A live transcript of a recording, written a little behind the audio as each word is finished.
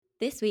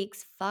This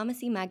week's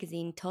Pharmacy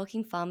Magazine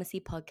Talking Pharmacy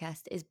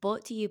podcast is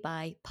brought to you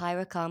by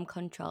Pyrocalm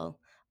Control,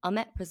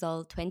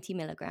 omeprazole 20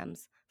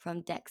 milligrams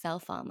from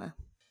Dexcel Pharma.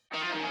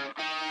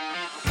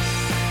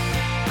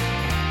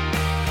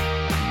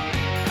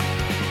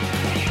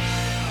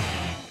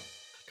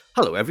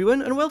 Hello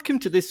everyone and welcome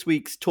to this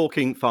week's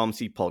Talking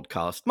Pharmacy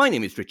podcast. My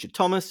name is Richard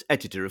Thomas,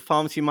 editor of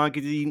Pharmacy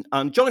Magazine,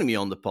 and joining me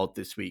on the pod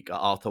this week are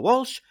Arthur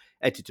Walsh,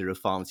 editor of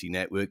Pharmacy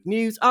Network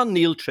News, and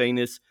Neil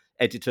Trainus,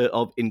 editor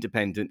of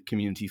Independent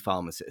Community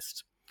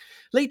Pharmacist.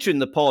 Later in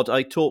the pod,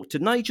 I talked to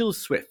Nigel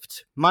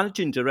Swift,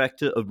 Managing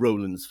Director of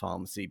Rowlands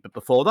Pharmacy. But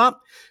before that,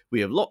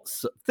 we have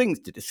lots of things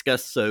to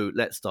discuss, so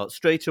let's start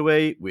straight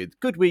away with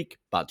Good Week,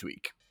 Bad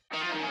Week.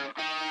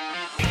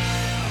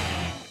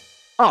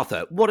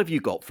 Arthur, what have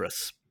you got for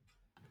us?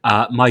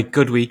 My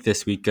good week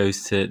this week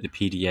goes to the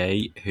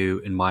PDA, who,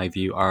 in my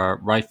view, are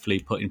rightfully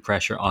putting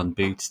pressure on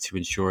Boots to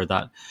ensure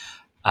that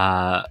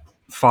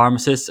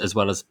pharmacists, as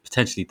well as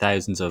potentially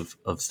thousands of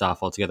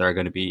staff altogether, are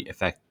going to be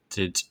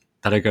affected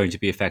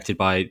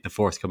by the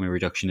forthcoming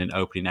reduction in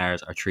opening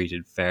hours are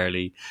treated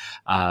fairly.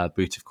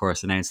 Boots, of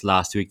course, announced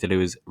last week that it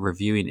was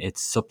reviewing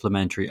its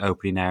supplementary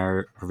opening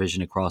hour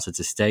provision across its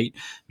estate,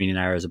 meaning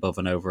hours above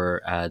and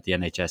over the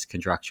NHS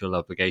contractual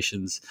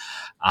obligations.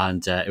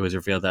 And it was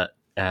revealed that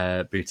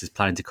Boots is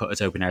planning to cut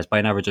its open hours by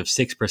an average of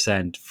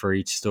 6% for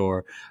each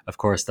store. Of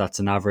course, that's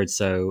an average,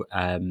 so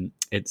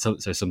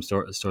some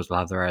stores will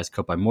have their hours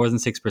cut by more than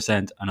 6%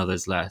 and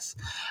others less.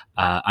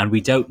 And we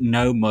don't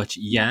know much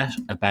yet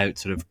about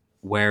sort of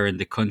where in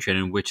the country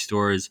and in which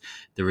stores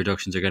the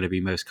reductions are going to be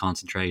most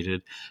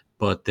concentrated.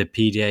 But the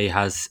PDA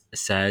has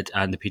said,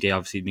 and the PDA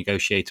obviously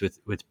negotiates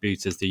with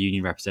Boots as the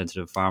union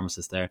representative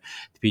pharmacist there.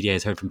 The PDA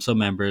has heard from some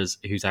members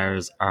whose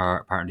hours are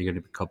apparently going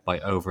to be cut by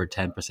over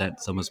 10%,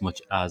 some as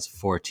much as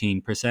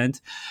 14%.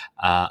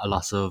 A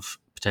loss of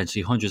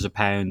potentially hundreds of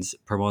pounds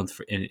per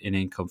month in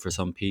income for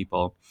some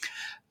people.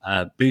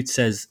 Boots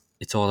says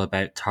it's all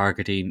about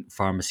targeting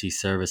pharmacy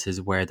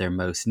services where they're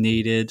most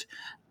needed.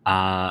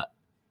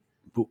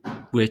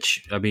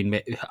 Which, I mean,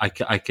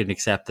 I can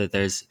accept that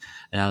there's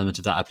an element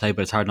of that at play,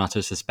 but it's hard not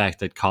to suspect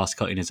that cost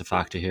cutting is a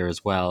factor here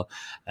as well.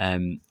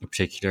 In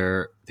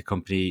particular, the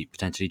company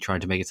potentially trying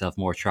to make itself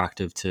more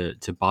attractive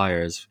to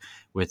buyers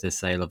with the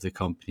sale of the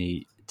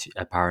company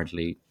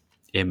apparently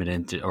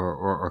imminent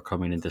or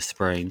coming in the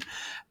spring.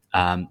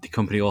 The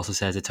company also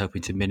says it's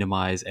hoping to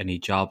minimize any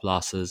job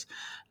losses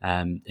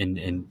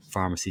in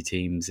pharmacy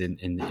teams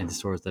in the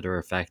stores that are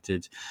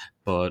affected,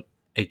 but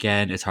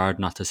again, it's hard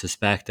not to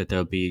suspect that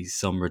there'll be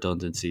some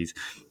redundancies.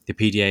 The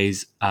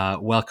PDA's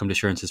welcomed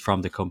assurances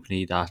from the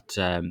company that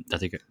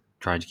they're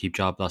trying to keep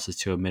job losses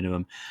to a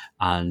minimum,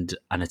 and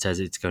it says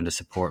it's going to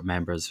support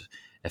members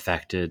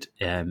affected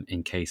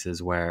in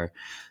cases where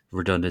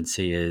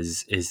redundancy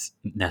is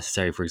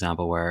necessary. For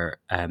example, where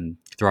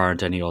there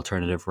aren't any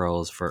alternative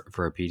roles for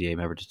a PDA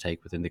member to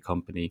take within the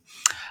company.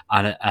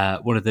 And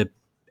one of the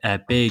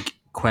big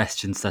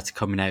questions that's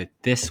coming out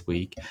this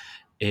week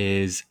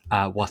is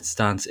what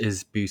stance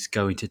is Boots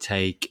going to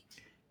take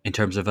in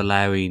terms of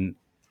allowing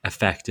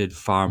affected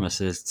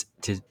pharmacists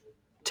to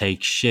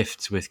take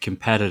shifts with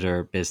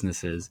competitor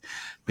businesses,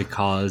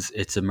 because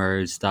it's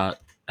emerged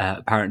that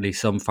apparently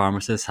some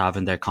pharmacists have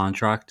in their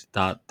contract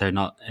that they're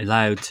not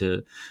allowed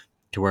to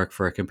work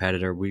for a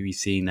competitor. We've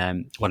seen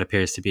what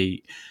appears to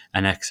be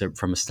an excerpt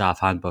from a staff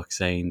handbook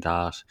saying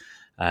that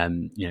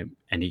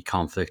any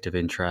conflict of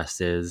interest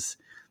is,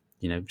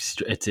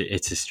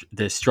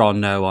 the strong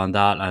no on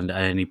that, and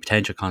any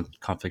potential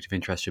conflict of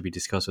interest should be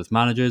discussed with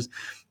managers.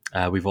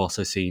 We've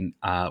also seen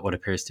what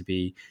appears to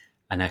be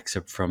an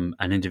excerpt from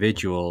an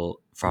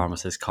individual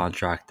pharmacist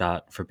contract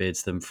that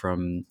forbids them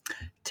from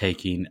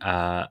taking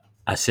a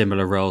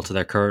similar role to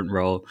their current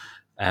role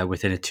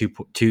within a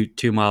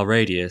two mile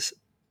radius.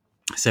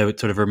 So it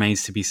sort of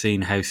remains to be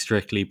seen how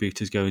strictly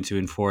Boots is going to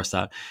enforce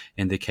that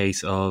in the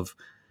case of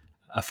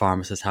a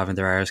pharmacist having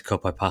their hours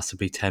cut by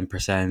possibly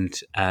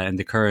 10% in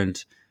the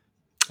current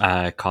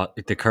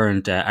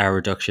hour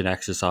reduction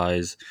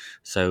exercise.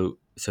 So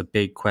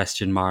big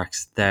question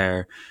marks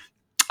there.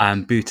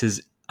 Boots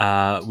is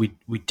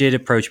we did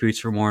approach Boots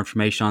for more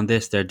information on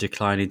this. They're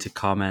declining to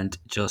comment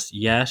just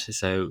yet.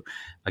 So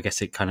I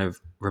guess it kind of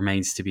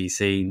remains to be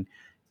seen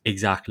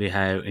exactly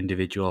how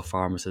individual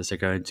pharmacists are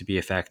going to be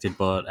affected.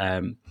 But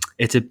I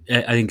think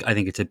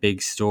it's a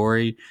big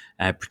story,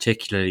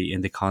 particularly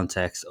in the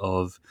context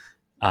of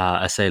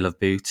a sale of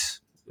Boots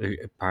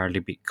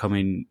apparently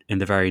coming in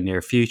the very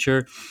near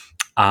future.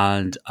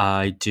 And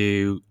I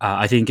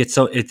think this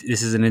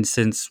is an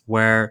instance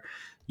where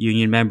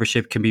union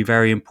membership can be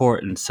very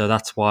important. So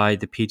that's why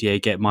the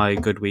PDA get my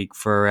good week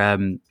for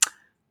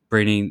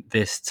bringing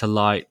this to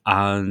light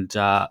and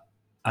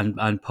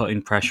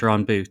putting pressure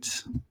on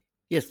Boots.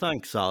 Yes,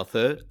 thanks,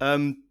 Arthur.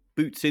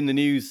 Boots in the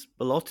news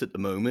a lot at the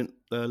moment.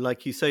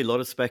 Like you say, a lot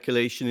of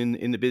speculation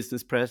in the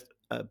business press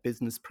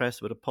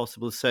about a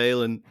possible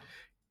sale and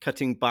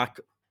cutting back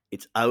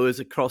its hours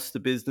across the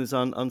business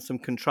on some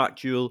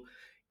contractual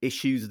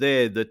issues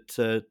there that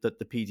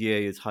the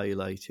PDA has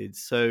highlighted.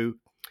 So,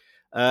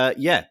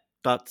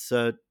 that's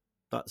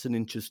that's an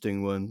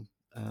interesting one.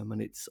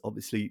 And it's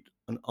obviously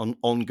an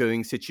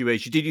ongoing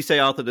situation. Did you say,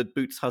 Arthur, that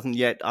Boots hasn't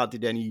yet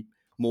added any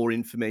more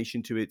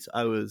information to its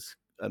hours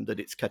that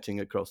it's cutting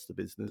across the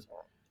business?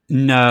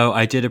 No,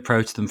 I did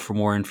approach them for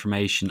more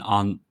information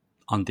on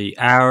the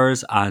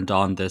hours and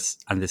on this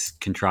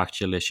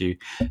contractual issue,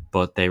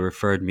 but they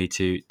referred me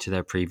to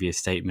their previous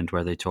statement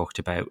where they talked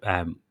about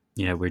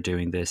we're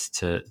doing this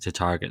to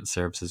target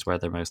services where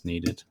they're most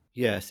needed.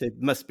 Yes, it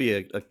must be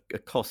a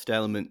cost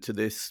element to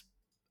this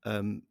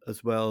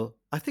as well.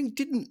 I think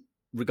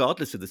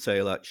regardless of the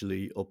sale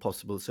actually, or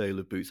possible sale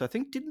of Boots, I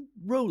think didn't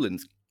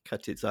Roland's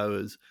cut its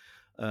hours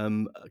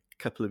a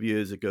couple of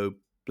years ago,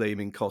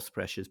 blaming cost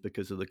pressures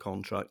because of the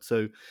contract.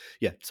 So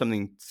yeah,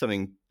 something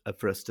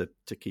for us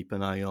to keep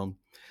an eye on.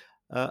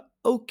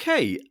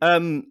 Okay,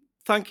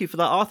 thank you for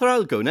that, Arthur.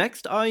 I'll go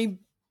next. I'm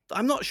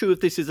not sure if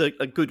this is a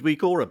good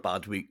week or a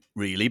bad week,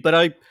 really,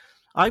 but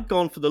I've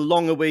gone for the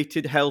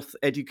long-awaited Health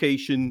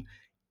Education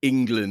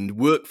England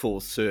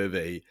Workforce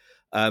Survey,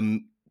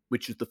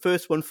 which was the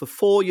first one for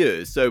 4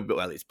 years. So,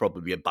 well, it's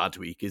probably a bad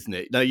week, isn't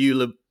it? Now, you'll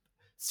have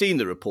seen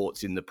the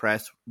reports in the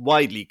press,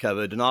 widely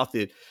covered. And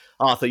Arthur,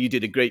 you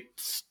did a great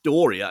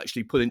story,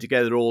 actually, putting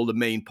together all the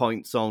main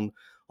points on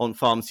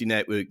Pharmacy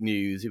Network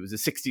News. It was a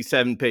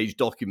 67-page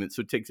document,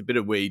 so it takes a bit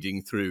of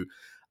wading through.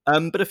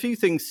 But a few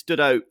things stood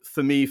out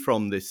for me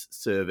from this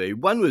survey.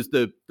 One was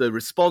the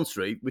response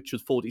rate, which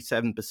was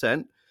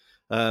 47%.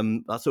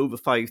 That's over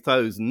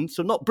 5,000.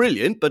 So not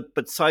brilliant,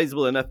 but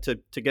sizable enough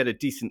to get a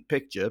decent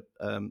picture,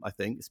 I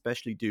think,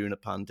 especially during a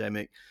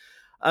pandemic.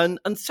 And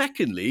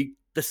secondly,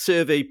 the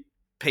survey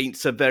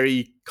paints a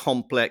very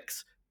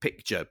complex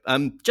picture.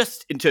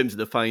 Just in terms of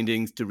the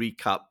findings, to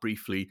recap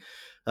briefly,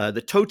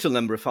 the total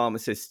number of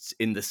pharmacists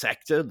in the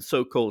sector, the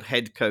so-called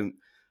headcount,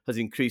 has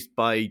increased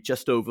by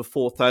just over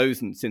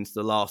 4,000 since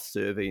the last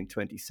survey in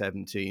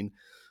 2017.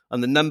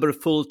 And the number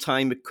of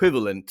full-time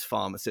equivalent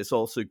pharmacists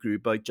also grew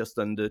by just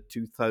under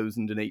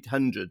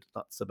 2,800.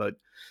 That's about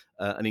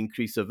an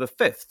increase of a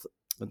fifth.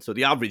 And so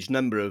the average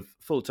number of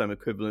full-time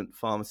equivalent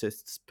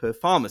pharmacists per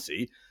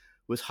pharmacy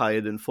was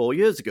higher than 4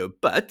 years ago.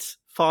 But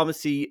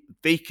pharmacy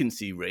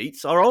vacancy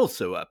rates are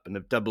also up and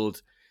have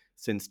doubled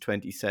since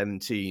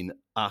 2017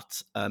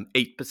 at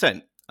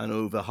 8%. And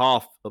over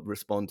half of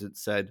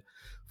respondents said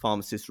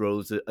pharmacist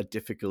roles are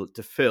difficult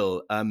to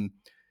fill.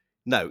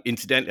 Now,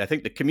 incidentally, I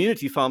think the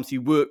Community Pharmacy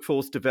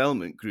Workforce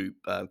Development Group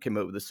came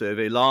out with a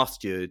survey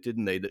last year,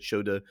 didn't they, that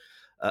showed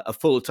a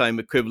full-time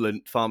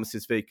equivalent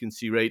pharmacist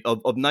vacancy rate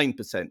of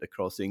 9%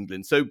 across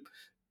England. So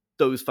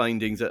those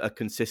findings are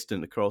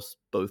consistent across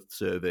both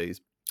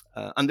surveys.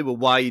 And there were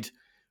wide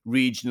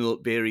regional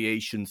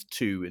variations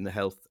too in the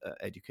Health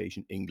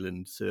Education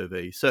England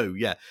survey. So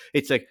yeah,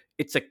 it's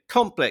a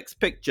complex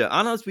picture.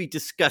 And as we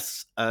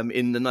discuss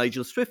in the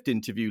Nigel Swift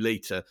interview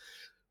later,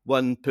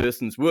 one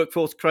person's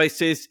workforce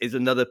crisis is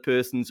another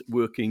person's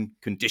working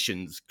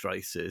conditions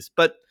crisis.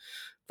 But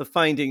the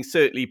findings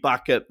certainly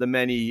back up the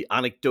many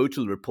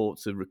anecdotal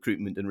reports of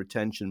recruitment and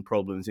retention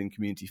problems in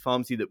community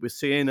pharmacy that we're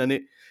seeing. And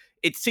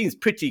it seems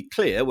pretty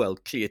clear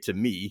to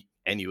me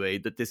anyway,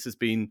 that this has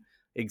been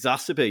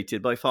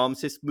exacerbated by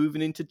pharmacists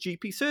moving into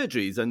GP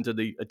surgeries under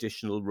the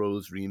additional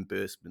roles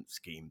reimbursement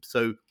scheme.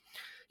 So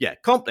yeah,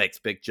 complex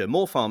picture,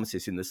 more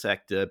pharmacists in the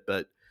sector,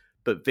 but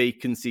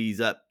vacancies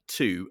up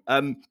too.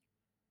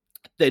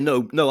 There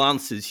are no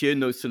answers here,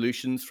 no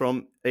solutions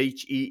from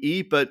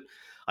HEE, but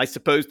I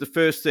suppose the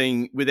first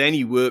thing with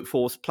any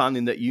workforce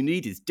planning that you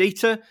need is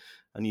data,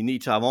 and you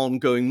need to have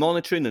ongoing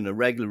monitoring and a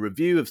regular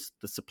review of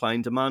the supply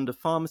and demand of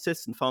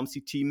pharmacists and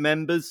pharmacy team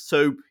members.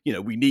 So,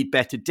 we need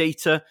better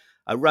data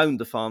around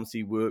the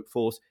pharmacy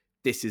workforce.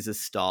 This is a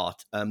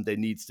start. There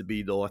needs to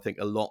be, though, I think,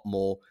 a lot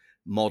more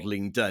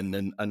modelling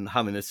done, and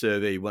having a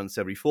survey once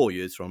every 4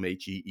 years from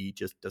HEE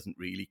just doesn't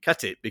really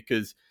cut it,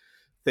 because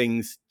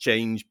things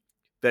change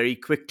very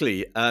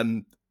quickly.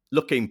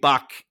 Looking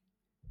back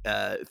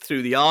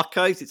through the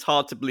archives, it's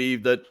hard to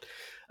believe that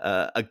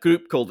a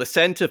group called the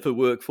Centre for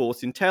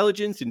Workforce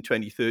Intelligence in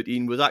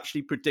 2013 was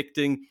actually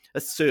predicting a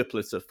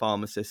surplus of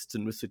pharmacists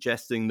and was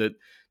suggesting that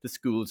the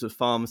schools of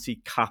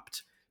pharmacy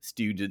capped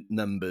student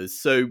numbers.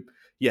 So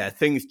yeah,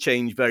 things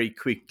change very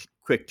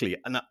quickly.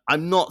 And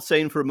I'm not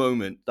saying for a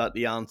moment that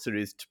the answer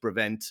is to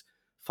prevent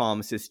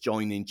pharmacists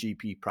joining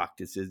GP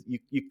practices.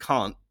 You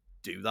can't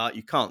do that.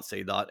 You can't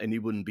say that, and it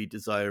wouldn't be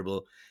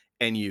desirable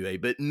anyway.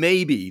 But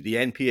maybe the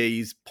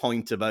NPA's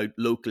point about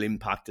local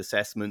impact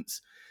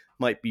assessments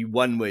might be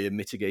one way of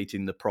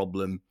mitigating the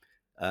problem,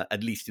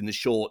 at least in the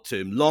short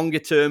term. Longer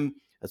term,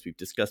 as we've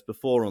discussed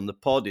before on the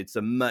pod, it's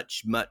a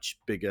much, much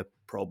bigger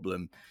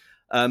problem.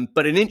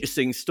 But an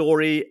interesting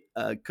story,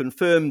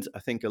 confirmed, I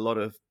think, a lot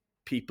of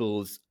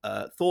people's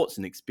thoughts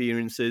and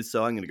experiences.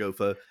 So I'm going to go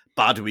for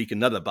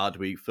another bad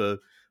week for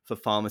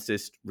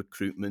pharmacist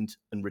recruitment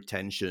and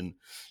retention.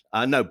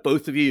 Now,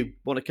 both of you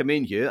want to come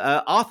in here.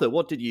 Arthur,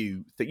 what did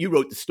you think? You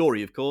wrote the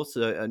story, of course,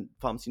 and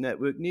Pharmacy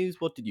Network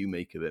News. What did you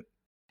make of it?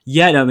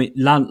 Yeah, no, I mean,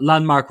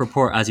 landmark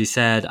report, as you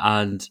said,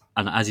 and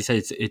as you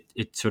said,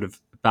 it sort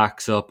of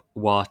backs up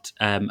what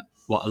a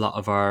lot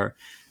of our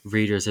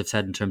readers have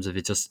said in terms of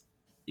it just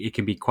it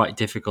can be quite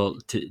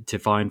difficult to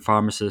find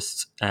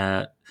pharmacists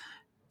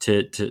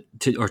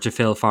to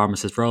fill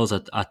pharmacist roles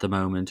at the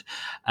moment,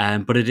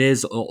 but it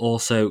is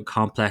also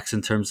complex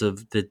in terms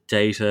of the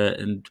data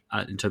and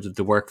in terms of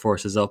the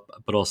workforce is up,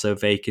 but also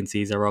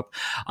vacancies are up.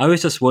 I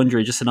was just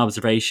wondering, just an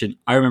observation.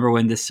 I remember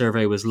when this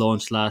survey was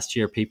launched last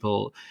year,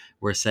 people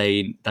were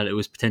saying that it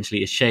was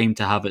potentially a shame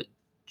to have it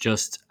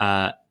just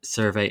a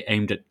survey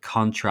aimed at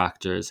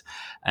contractors.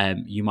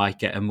 You might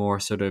get a more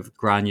sort of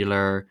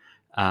granular,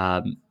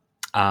 um,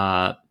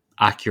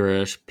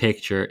 accurate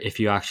picture if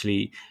you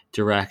actually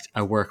direct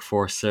a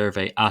workforce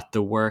survey at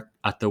the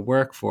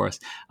workforce.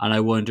 And I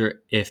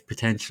wonder if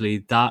potentially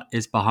that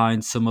is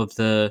behind some of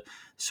the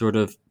sort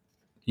of,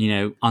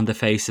 on the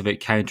face of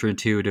it,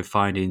 counterintuitive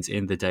findings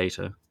in the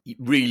data.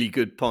 Really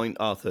good point,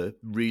 Arthur.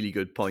 Really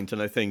good point.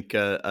 And I think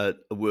a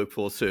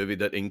workforce survey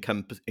that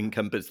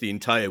encompassed the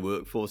entire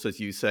workforce, as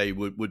you say,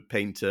 would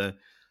paint a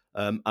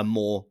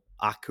more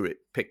accurate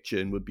picture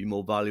and would be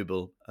more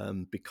valuable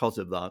because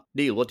of that.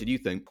 Neil, what did you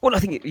think? Well, I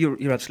think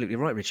you're absolutely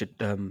right, Richard.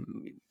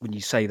 When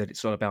you say that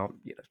it's not about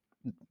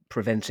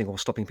preventing or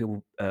stopping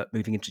people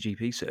moving into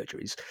GP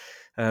surgeries,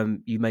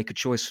 you make a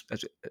choice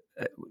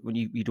when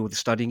you do all the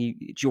studying.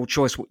 It's your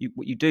choice what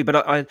you do.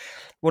 But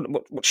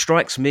what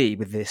strikes me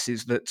with this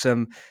is that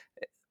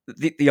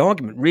the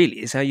argument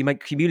really is how you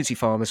make community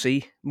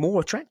pharmacy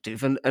more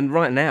attractive. And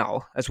right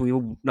now, as we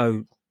all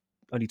know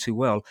only too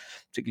well,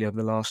 particularly over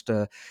the last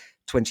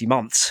 20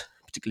 months,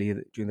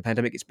 particularly during the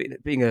pandemic, it's been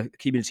being a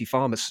community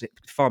pharmacist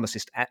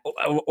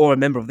or a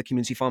member of the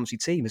community pharmacy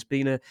team has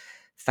been a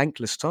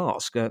thankless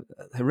task, a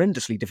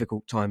horrendously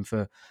difficult time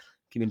for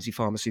community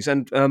pharmacies.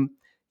 And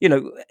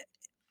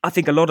I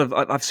think a lot of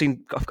I've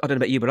seen, I don't know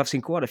about you, but I've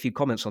seen quite a few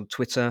comments on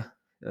Twitter,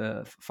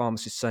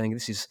 pharmacists saying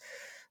this is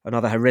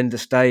another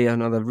horrendous day,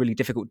 another really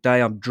difficult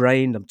day. I'm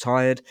drained, I'm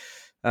tired.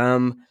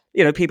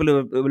 People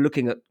who are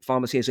looking at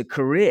pharmacy as a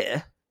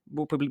career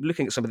will probably be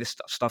looking at some of this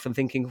stuff and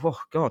thinking, "Oh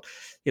God,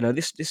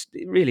 this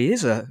it really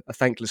is a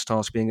thankless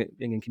task being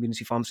in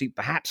community pharmacy.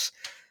 Perhaps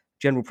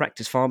general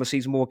practice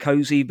pharmacies more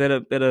cozy,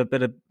 better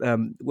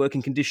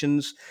working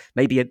conditions,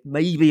 maybe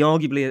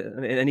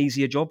arguably an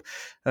easier job,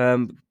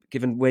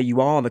 given where you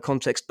are in the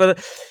context."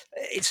 But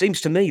it seems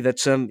to me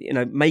that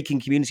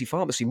making community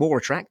pharmacy more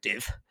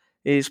attractive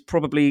is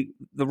probably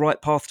the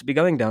right path to be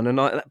going down, and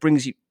that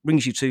brings you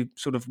to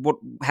sort of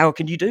how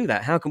can you do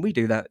that? How can we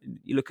do that?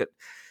 You look at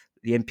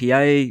the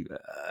MPA,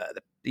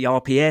 the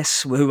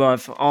RPS, who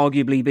have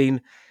arguably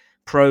been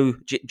pro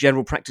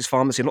general practice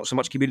pharmacy, not so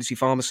much community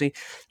pharmacy.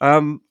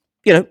 But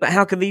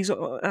how can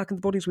the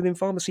bodies within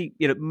pharmacy,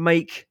 send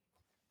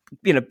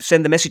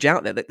the message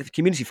out there that the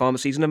community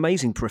pharmacy is an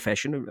amazing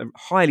profession, a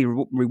highly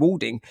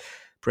rewarding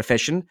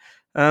profession.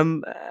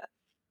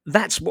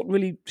 That's what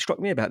really struck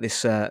me about this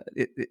survey,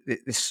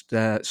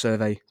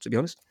 to be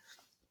honest.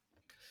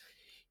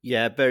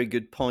 Yeah, very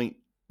good point,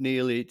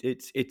 Neil.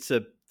 It's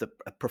a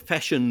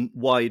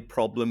profession-wide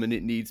problem and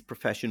it needs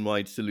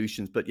profession-wide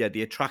solutions. But yeah,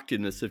 the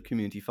attractiveness of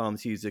community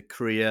pharmacy as a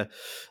career,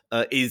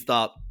 is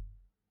that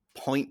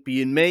point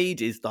being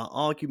made? Is that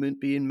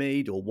argument being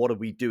made? Or what are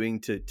we doing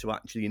to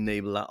actually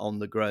enable that on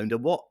the ground?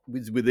 And what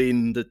was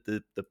within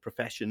the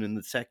profession and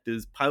the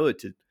sector's power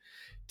to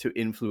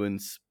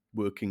influence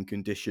working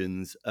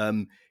conditions?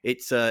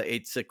 It's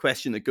a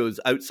question that goes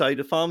outside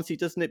of pharmacy,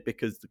 doesn't it?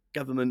 Because the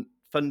government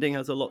funding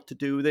has a lot to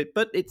do with it.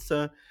 But it's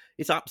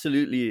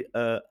absolutely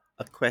a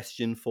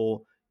question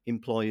for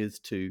employers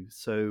too.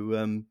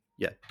 So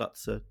yeah,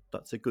 that's a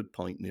good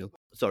point, Neil.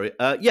 Sorry,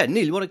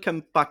 Neil, you want to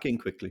come back in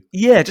quickly?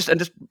 Yeah, just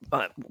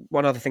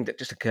one other thing that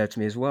just occurred to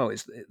me as well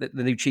is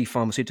the new Chief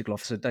Pharmaceutical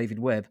Officer, David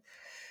Webb,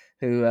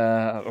 who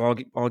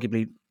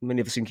arguably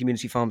many of us in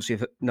community pharmacy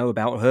know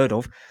about or heard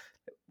of.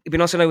 It'd be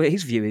nice to know what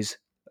his view is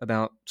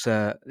about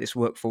this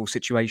workforce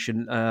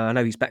situation. I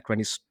know his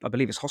background is, I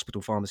believe, it's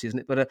hospital pharmacy, isn't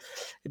it? But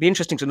it'd be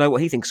interesting to know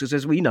what he thinks, because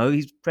as we know,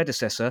 his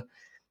predecessor,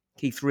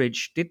 Keith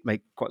Ridge, did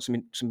make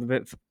some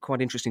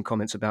quite interesting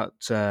comments about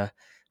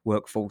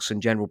workforce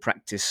and general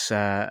practice,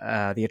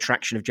 the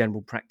attraction of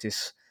general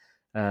practice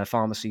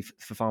pharmacy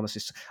for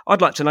pharmacists.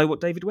 I'd like to know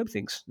what David Webb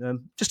thinks.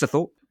 Just a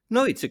thought.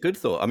 No, it's a good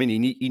thought. I mean,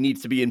 he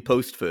needs to be in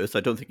post first. I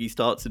don't think he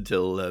starts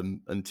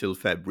until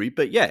February.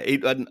 But yeah,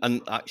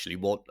 and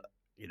actually,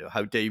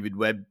 how David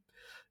Webb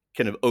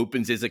kind of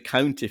opens his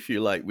account, if you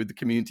like, with the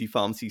community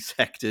pharmacy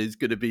sector is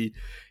going to be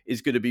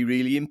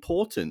really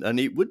important. And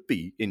it would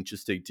be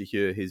interesting to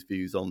hear his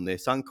views on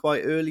this, and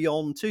quite early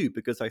on too,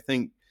 because I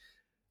think,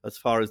 as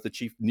far as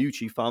the new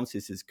chief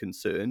pharmacist is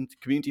concerned,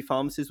 community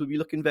pharmacists will be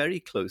looking very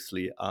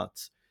closely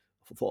at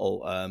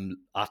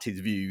his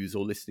views,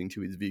 or listening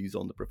to his views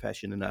on the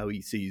profession and how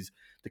he sees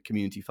the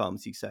community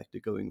pharmacy sector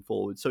going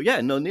forward. So yeah,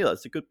 no, Neil,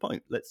 that's a good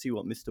point. Let's see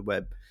what Mr.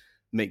 Webb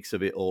makes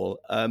of it all.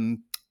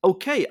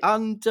 Okay,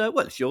 and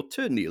it's your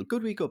turn, Neil.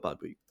 Good week or bad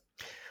week?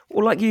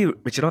 Well, like you,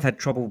 Richard, I've had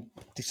trouble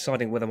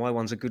deciding whether my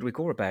one's a good week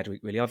or a bad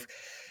week, really. I've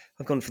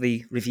gone for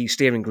the review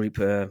steering group.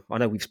 I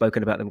know we've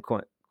spoken about them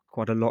quite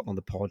a lot on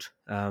the pod.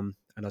 And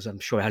as I'm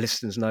sure our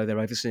listeners know, they're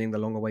overseeing the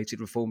long-awaited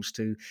reforms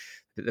to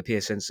the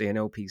PSNC and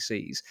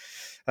LPCs.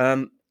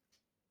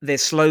 they're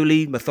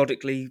slowly,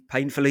 methodically,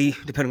 painfully,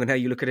 depending on how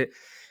you look at it,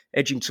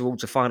 edging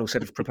towards a final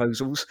set of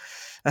proposals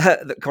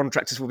that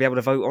contractors will be able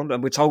to vote on.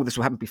 And we're told this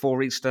will happen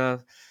before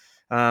Easter,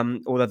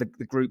 although the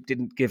group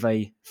didn't give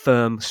a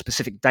firm,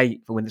 specific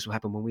date for when this will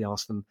happen when we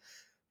asked them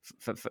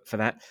for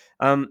that.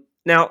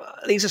 Now,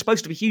 these are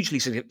supposed to be hugely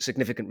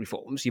significant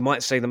reforms. You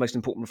might say the most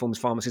important reforms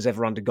pharmacy's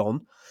ever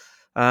undergone.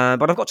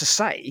 But I've got to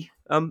say,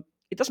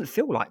 it doesn't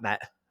feel like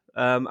that.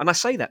 And I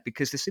say that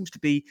because there seems to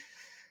be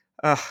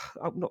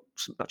not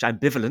so much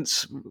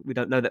ambivalence. We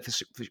don't know that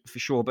for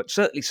sure, but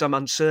certainly some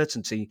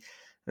uncertainty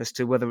as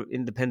to whether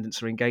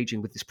independents are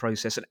engaging with this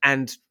process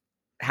and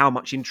how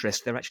much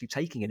interest they're actually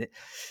taking in it.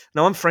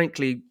 Now, I'm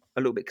frankly a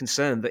little bit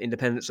concerned that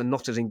independents are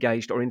not as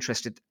engaged or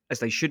interested as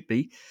they should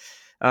be.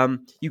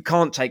 You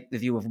can't take the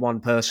view of one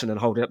person and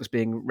hold it up as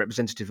being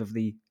representative of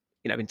the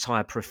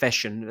entire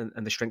profession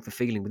and the strength of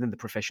feeling within the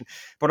profession.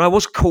 But I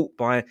was caught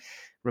by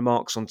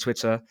remarks on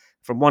Twitter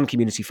from one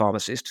community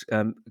pharmacist,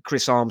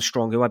 Chris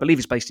Armstrong, who I believe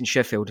is based in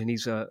Sheffield, and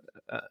he's a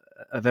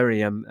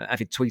very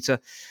avid tweeter.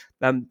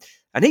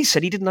 And he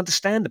said he didn't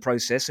understand the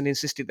process and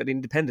insisted that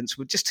independents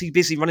were just too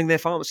busy running their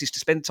pharmacies to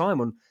spend time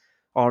on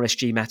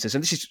RSG matters.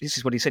 And this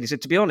is what he said. He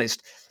said, to be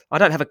honest, I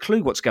don't have a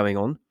clue what's going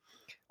on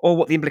or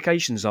what the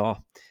implications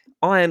are.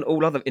 I and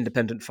all other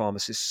independent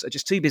pharmacists are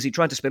just too busy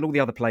trying to spin all the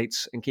other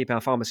plates and keep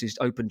our pharmacies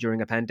open during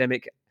a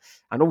pandemic,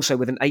 and also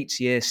with an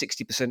 8-year,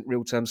 60%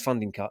 real terms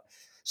funding cut.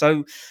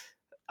 So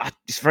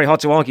it's very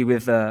hard to argue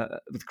with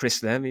Chris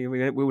there. I mean,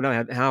 we all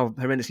know how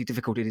horrendously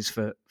difficult it is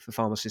for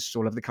pharmacists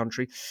all over the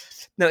country.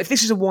 Now, if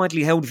this is a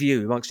widely held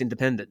view amongst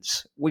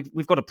independents,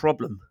 we've got a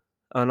problem,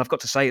 and I've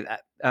got to say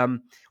that.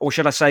 Or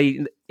should I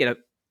say,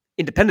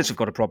 independents have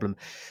got a problem,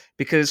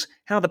 because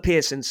how the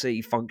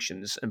PSNC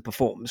functions and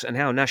performs and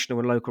how national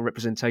and local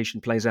representation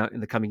plays out in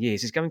the coming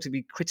years is going to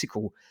be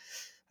critical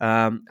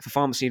for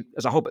pharmacy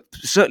as a whole, but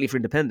certainly for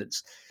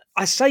independents.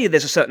 I say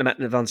there's a certain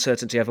amount of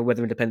uncertainty over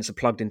whether independents are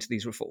plugged into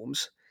these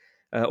reforms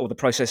or the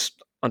process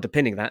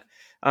underpinning that.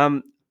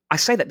 I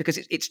say that because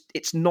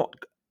it's not,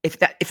 if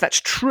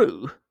that's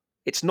true,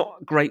 it's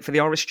not great for the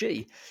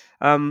RSG.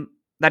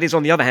 That is,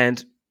 on the other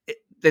hand,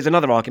 there's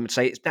another argument to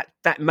say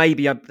that may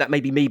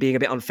be me being a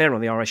bit unfair on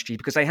the RSG,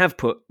 because they have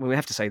put, we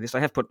have to say this, they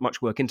have put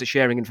much work into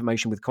sharing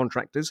information with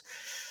contractors.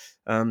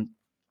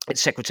 Its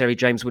Secretary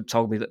James Wood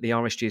told me that the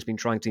RSG has been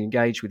trying to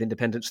engage with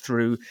independents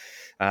through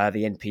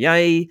the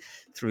NPA,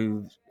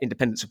 through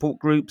independent support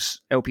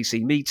groups,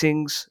 LPC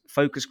meetings,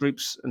 focus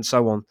groups, and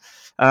so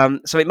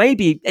on. So it may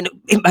be, and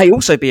it may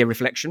also be a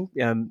reflection,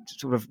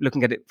 sort of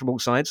looking at it from all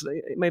sides,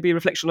 it may be a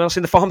reflection on us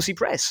in the pharmacy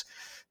press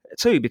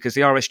too, because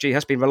the RSG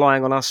has been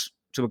relying on us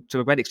to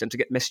a great extent to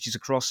get messages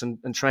across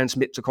and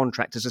transmit to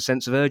contractors a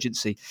sense of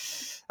urgency.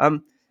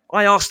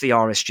 I asked the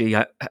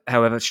RSG,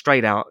 however,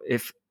 straight out,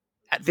 if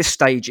at this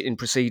stage in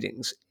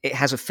proceedings, it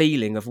has a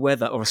feeling of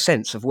whether, or a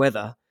sense of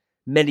whether,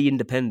 many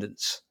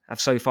independents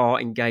have so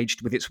far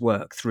engaged with its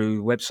work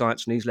through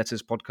websites,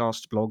 newsletters,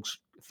 podcasts, blogs,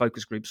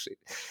 focus groups,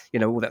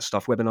 all that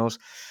stuff, webinars.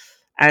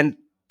 And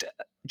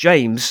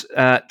James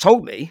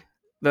told me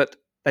that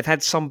they've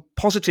had some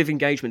positive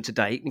engagement to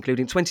date,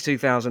 including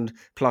 22,000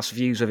 plus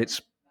views of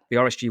the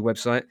RSG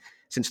website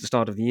since the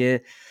start of the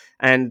year,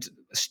 and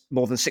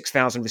more than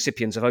 6,000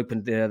 recipients have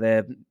opened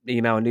their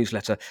email and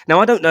newsletter. Now,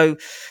 I don't know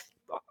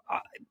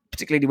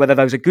particularly whether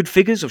those are good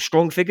figures or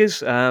strong figures.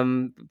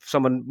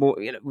 Someone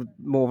with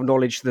more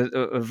knowledge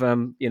of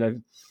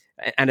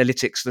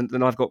analytics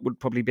than I've got would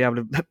probably be able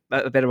to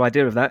have a better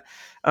idea of that.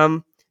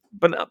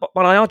 But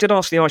I did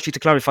ask the RSG to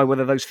clarify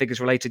whether those figures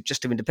related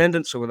just to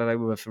independents or whether they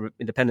were for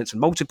independents and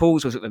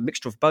multiples, or was it a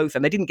mixture of both?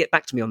 And they didn't get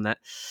back to me on that.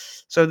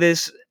 So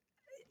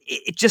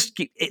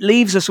it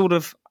leaves a sort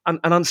of an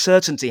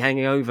uncertainty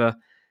hanging over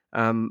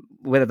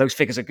whether those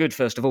figures are good,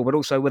 first of all, but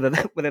also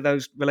whether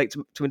those relate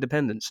to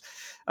independents.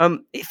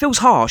 It feels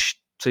harsh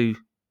to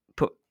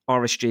put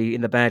RSG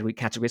in the bad week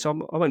category,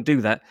 so I won't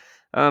do that.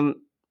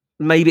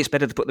 Maybe it's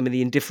better to put them in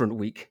the indifferent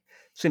week,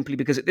 simply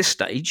because at this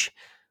stage,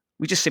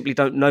 we just simply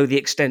don't know the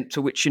extent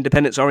to which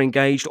independents are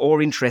engaged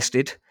or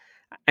interested,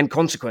 and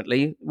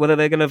consequently, whether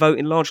they're going to vote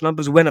in large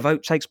numbers when a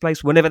vote takes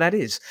place, whenever that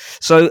is.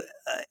 So,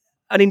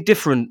 an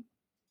indifferent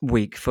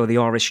week for the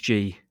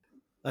RSG.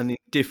 An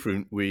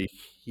indifferent week,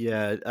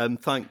 yeah.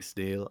 Thanks,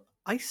 Neil.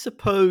 I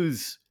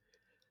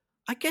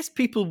guess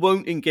people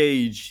won't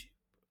engage,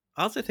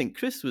 as I think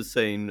Chris was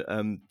saying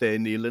there,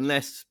 Neil,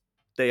 unless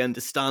they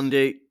understand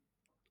it,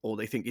 or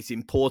they think it's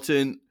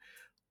important,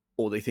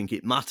 or they think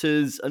it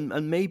matters,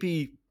 and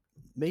maybe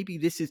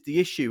this is the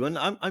issue. And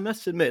I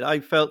must admit, I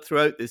felt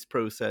throughout this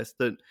process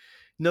that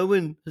no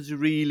one has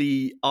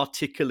really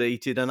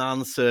articulated an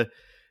answer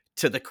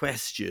to the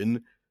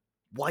question,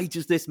 why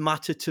does this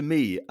matter to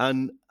me?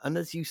 And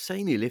as you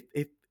say, Neil,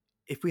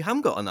 if we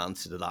haven't got an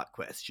answer to that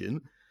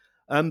question,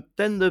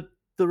 then the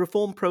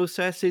reform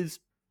process is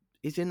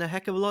in a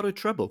heck of a lot of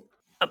trouble.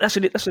 That's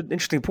an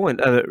interesting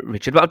point,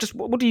 Richard. But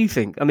what do you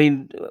think? I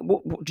mean,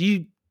 what do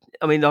you?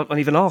 I mean, and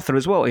even Arthur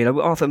as well.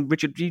 Arthur and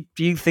Richard, do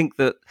you think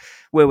that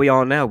where we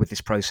are now with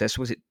this process,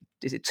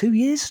 is it 2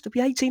 years to be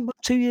 18 months,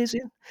 2 years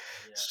in,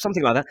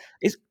 something like that?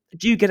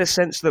 Do you get a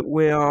sense that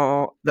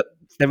that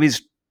there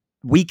is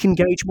weak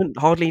engagement,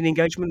 hardly any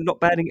engagement, not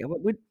bad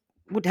engagement?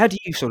 How do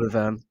you sort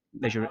of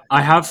measure it?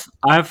 I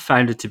have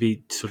found it to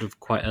be sort of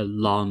quite a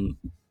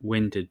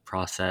long-winded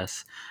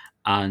process,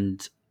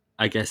 and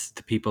I guess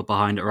the people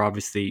behind it are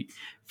obviously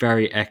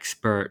very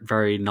expert,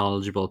 very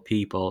knowledgeable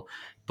people,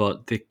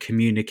 but the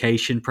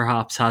communication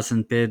perhaps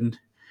hasn't been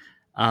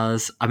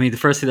as. I mean, the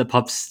first thing that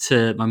pops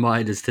to my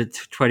mind is the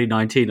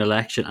 2019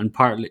 election, and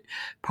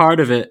part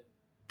of it.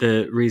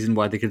 The reason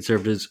why the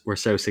Conservatives were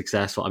so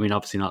successful, I mean,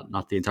 obviously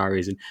not the entire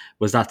reason,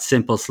 was that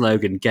simple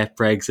slogan, "Get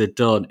Brexit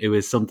done." It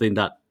was something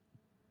that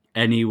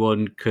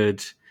anyone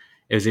could.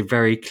 It was a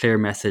very clear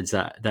message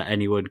that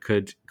anyone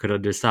could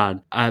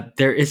understand.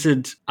 There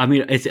isn't. I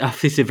mean, it's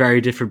obviously a very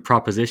different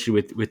proposition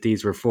with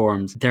these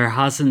reforms. There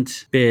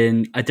hasn't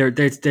been. There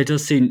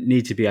does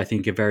need to be, I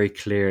think, a very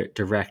clear,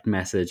 direct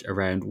message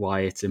around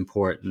why it's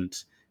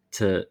important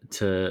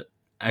to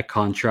a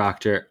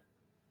contractor,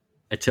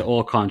 to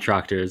all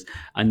contractors,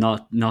 and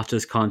not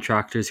just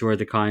contractors who are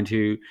the kind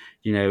who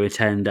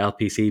attend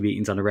LPC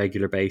meetings on a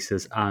regular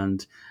basis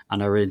and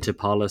are into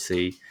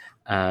policy.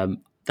 That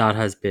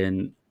has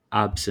been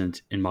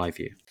absent in my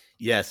view.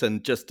 Yes,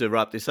 and just to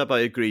wrap this up, I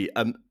agree.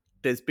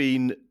 There's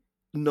been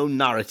no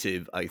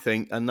narrative, I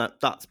think, and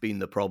that's been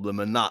the problem,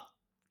 and that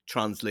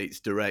translates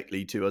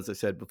directly to, as I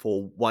said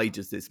before, why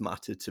does this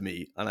matter to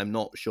me? And I'm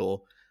not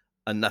sure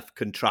enough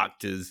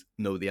contractors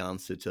know the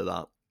answer to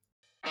that.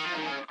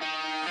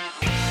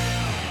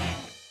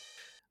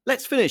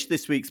 Let's finish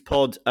this week's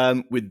pod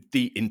with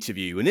the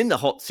interview. And in the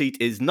hot seat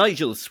is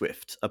Nigel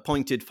Swift,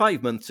 appointed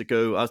 5 months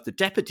ago as the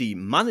Deputy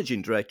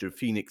Managing Director of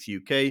Phoenix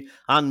UK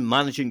and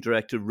Managing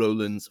Director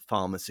Rowlands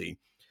Pharmacy.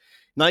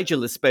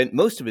 Nigel has spent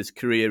most of his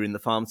career in the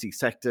pharmacy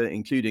sector,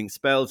 including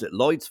spells at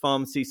Lloyd's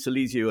Pharmacy,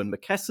 Silesia and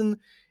McKesson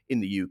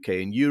in the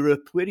UK and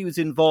Europe, where he was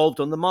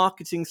involved on the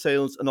marketing,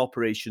 sales and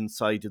operations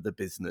side of the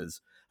business.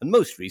 And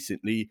most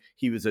recently,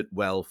 he was at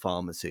Well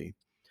Pharmacy.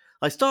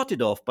 I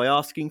started off by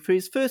asking for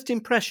his first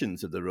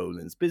impressions of the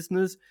Rowlands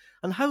business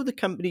and how the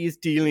company is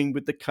dealing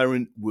with the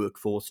current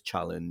workforce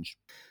challenge.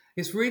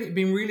 It's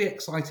been really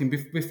exciting.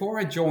 Before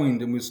I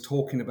joined and was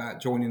talking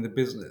about joining the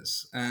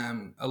business,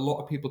 a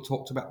lot of people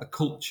talked about the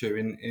culture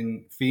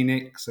in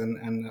Phoenix,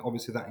 and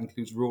obviously that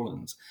includes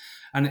Rowlands.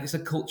 And it's a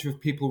culture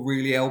of people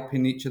really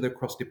helping each other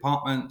across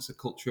departments, a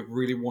culture of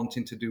really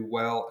wanting to do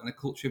well, and a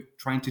culture of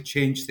trying to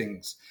change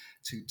things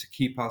to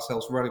keep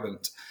ourselves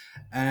relevant.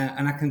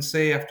 And I can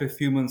say after a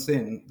few months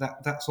in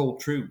that's all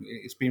true.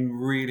 It's been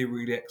really,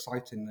 really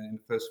exciting in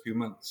the first few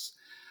months.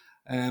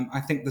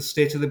 I think the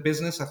state of the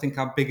business, I think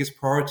our biggest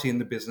priority in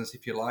the business,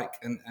 if you like,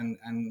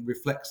 and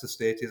reflects the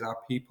state, is our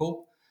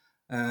people.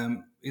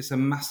 It's a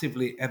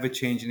massively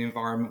ever-changing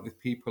environment with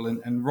people,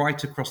 and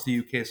right across the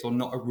UK, so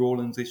not a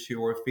Rowlands issue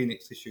or a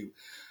Phoenix issue.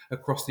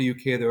 Across the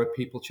UK, there are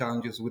people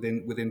challenges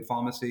within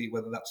pharmacy,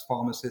 whether that's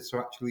pharmacists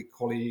or actually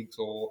colleagues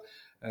or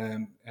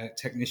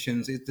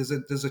technicians.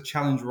 There's a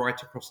challenge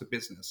right across the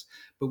business,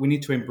 but we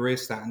need to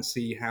embrace that and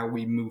see how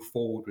we move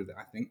forward with it.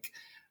 I think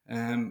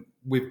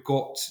we've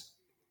got,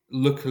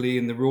 luckily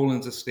in the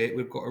Rowlands estate,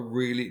 we've got a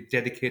really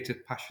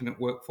dedicated, passionate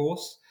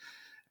workforce.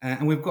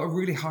 And we've got a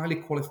really highly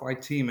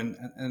qualified team.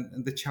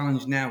 And the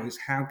challenge now is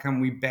how can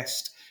we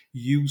best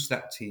use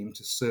that team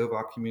to serve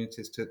our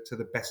communities to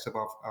the best of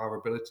our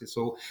ability.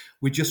 So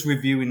we're just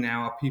reviewing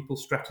now our people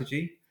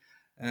strategy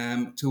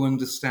to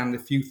understand a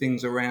few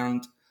things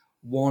around,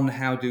 one,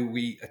 how do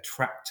we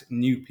attract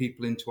new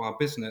people into our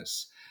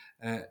business?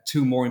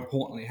 Two, more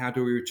importantly, how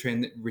do we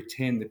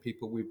retain the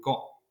people we've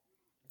got?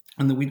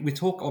 And we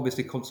talk,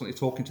 obviously, constantly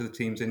talking to the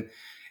teams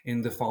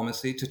in the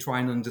pharmacy to try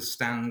and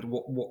understand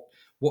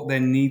what their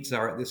needs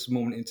are at this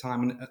moment in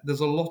time. And there's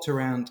a lot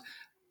around,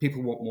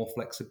 people want more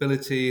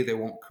flexibility, they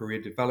want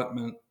career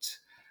development.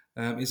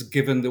 It's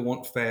given they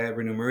want fair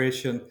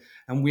remuneration,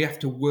 and we have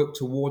to work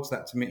towards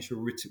that to make sure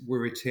we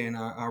retain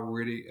our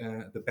really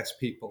the best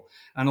people.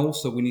 And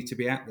also we need to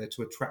be out there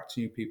to attract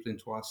new people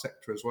into our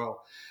sector as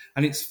well.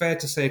 And it's fair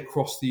to say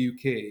across the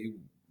UK,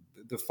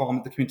 the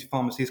community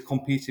pharmacy is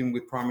competing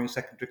with primary and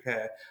secondary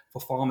care for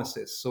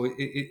pharmacists. So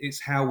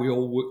it's how we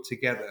all work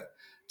together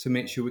to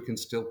make sure we can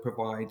still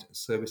provide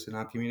service in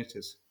our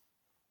communities.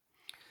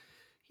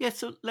 Yeah,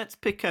 so let's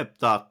pick up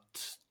that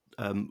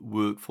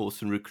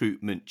workforce and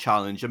recruitment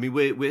challenge. I mean,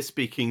 we're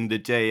speaking the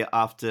day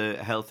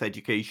after Health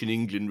Education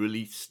England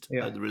released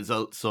the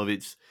results of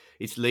its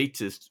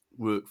latest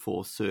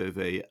workforce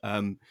survey,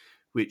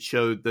 which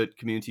showed that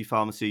community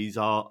pharmacies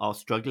are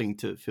struggling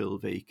to fill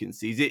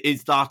vacancies.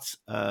 Is that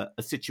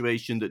a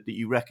situation that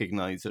you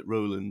recognise at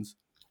Rowlands?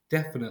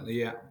 Definitely,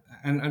 yeah.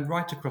 And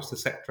right across the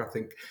sector, I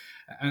think.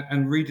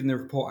 And reading the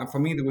report, and for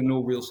me, there were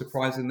no real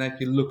surprises in there. If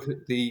you look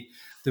at the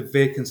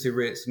vacancy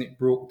rates, and it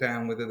broke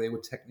down whether they were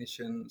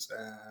technicians,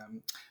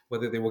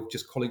 whether they were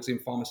just colleagues in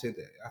pharmacy,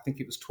 I think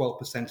it was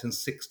 12% and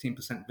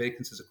 16%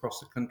 vacancies across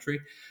the country.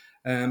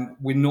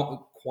 We're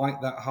not quite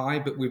that high,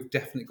 but we've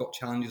definitely got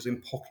challenges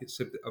in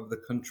pockets of the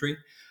country.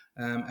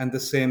 And the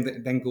same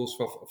that then goes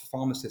for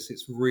pharmacists.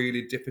 It's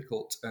really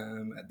difficult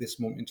at this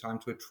moment in time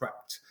to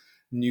attract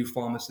new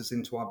pharmacists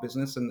into our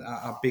business. And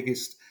our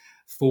biggest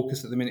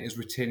focus at the minute is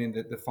retaining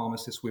the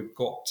pharmacists we've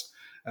got.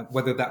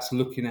 Whether that's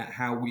looking at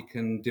how we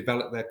can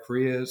develop their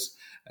careers,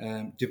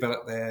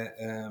 develop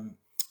their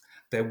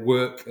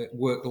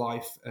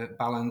work-life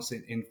balance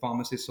in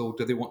pharmacy. So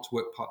do they want to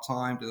work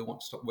part-time? Do they want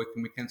to stop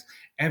working weekends?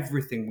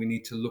 Everything we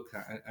need to look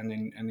at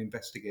and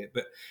investigate.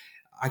 But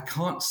I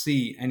can't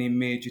see any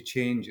major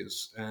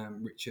changes,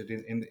 Richard,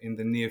 in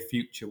the near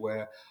future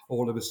where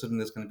all of a sudden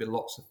there's going to be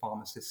lots of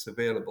pharmacists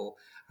available.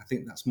 I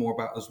think that's more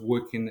about us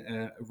working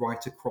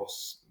right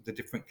across the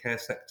different care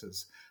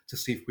sectors to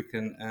see if we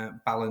can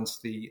balance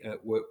the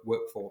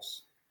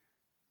workforce.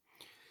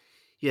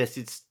 Yes,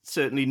 it's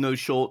certainly no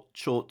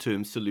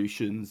short-term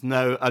solutions.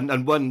 No,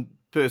 and one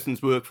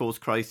person's workforce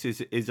crisis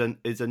is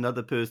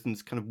another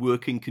person's kind of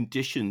working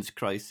conditions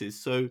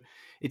crisis. So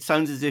it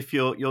sounds as if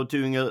you're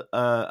doing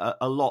a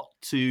lot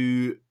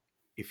to,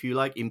 if you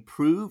like,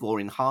 improve or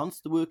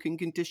enhance the working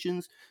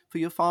conditions for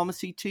your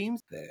pharmacy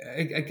teams.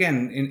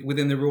 Again,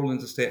 within the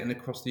Rowlands estate and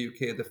across the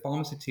UK, the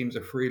pharmacy teams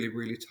are really,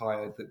 really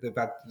tired. They've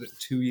had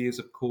 2 years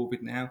of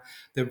COVID now.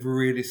 They've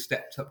really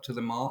stepped up to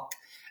the mark.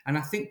 And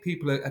I think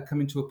people are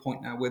coming to a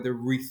point now where they're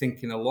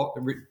rethinking a lot.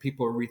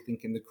 People are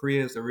rethinking the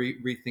careers, they're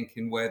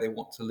rethinking where they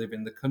want to live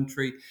in the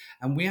country.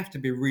 And we have to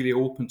be really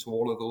open to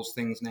all of those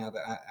things now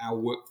that our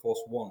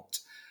workforce want.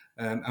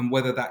 And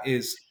whether that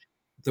is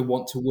they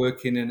want to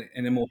work in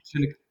a more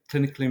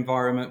clinical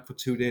environment for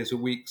 2 days a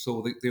week,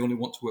 so they only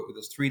want to work with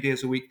us 3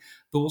 days a week.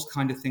 Those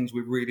kind of things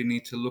we really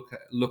need to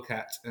look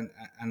at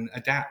and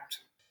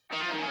adapt.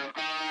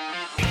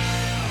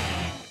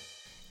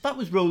 That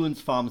was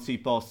Rowlands Pharmacy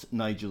boss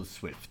Nigel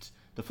Swift.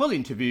 The full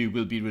interview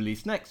will be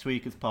released next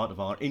week as part of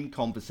our In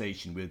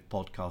Conversation With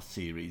podcast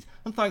series.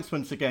 And thanks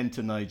once again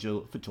to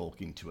Nigel for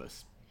talking to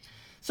us.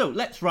 So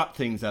let's wrap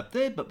things up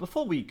there. But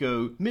before we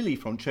go, Millie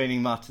from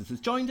Training Matters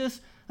has joined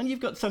us, and you've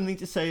got something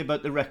to say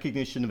about the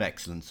Recognition of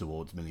Excellence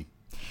Awards, Millie.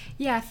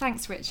 Yeah,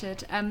 thanks,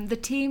 Richard. The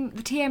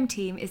TM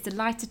team is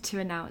delighted to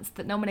announce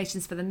that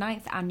nominations for the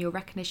 9th Annual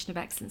Recognition of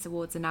Excellence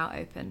Awards are now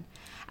open.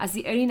 As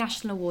the only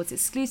national awards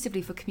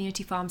exclusively for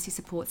community pharmacy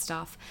support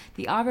staff,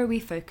 the ROE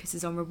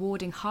focuses on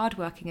rewarding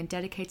hard-working and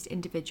dedicated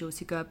individuals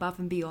who go above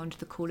and beyond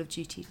the call of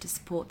duty to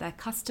support their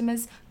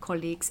customers,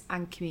 colleagues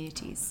and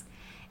communities.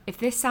 If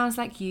this sounds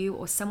like you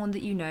or someone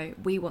that you know,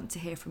 we want to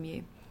hear from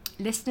you.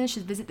 Listeners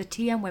should visit the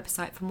TM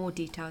website for more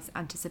details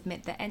and to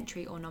submit their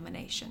entry or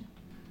nomination.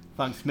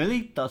 Thanks,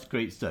 Millie. That's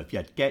great stuff.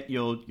 Yeah, get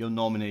your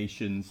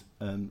nominations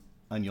and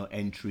your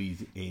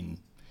entries in.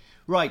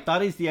 Right,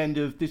 that is the end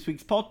of this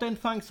week's pod then.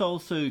 Thanks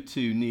also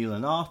to Neil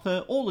and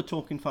Arthur. All the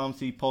Talking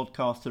Pharmacy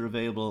podcasts are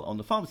available on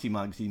the Pharmacy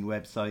Magazine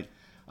website,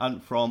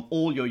 and from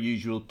all your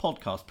usual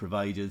podcast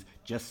providers,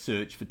 just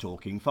search for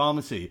Talking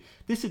Pharmacy.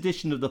 This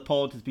edition of the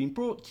pod has been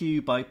brought to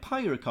you by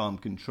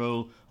Pyrocalm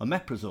Control,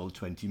 omeprazole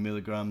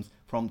 20mg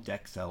from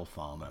Dexcel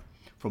Pharma.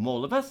 From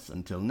all of us,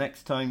 until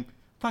next time,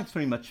 thanks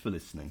very much for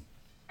listening.